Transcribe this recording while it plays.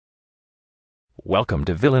Welcome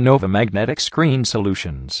to Vilanova Magnetic Screen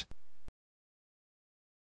Solutions.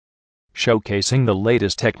 Showcasing the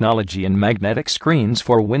latest technology in magnetic screens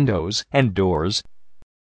for windows and doors.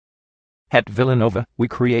 At Vilanova, we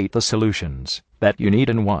create the solutions that you need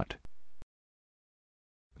and want.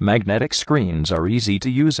 Magnetic screens are easy to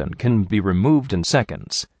use and can be removed in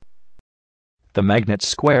seconds. The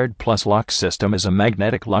Magnetz²+Lock system is a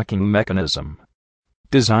magnetic locking mechanism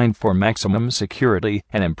designed for maximum security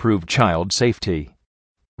and improved child safety.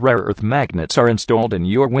 Rare earth magnets are installed in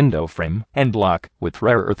your window frame and lock with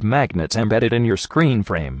rare earth magnets embedded in your screen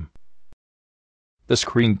frame. The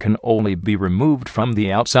screen can only be removed from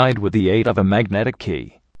the outside with the aid of a magnetic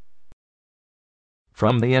key.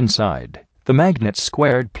 From the inside, the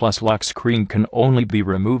Magnetz²+Lock screen can only be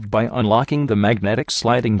removed by unlocking the magnetic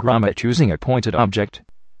sliding grommet using a pointed object.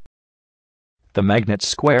 The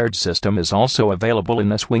Magnetz² system is also available in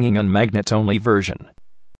a swinging and magnets-only version.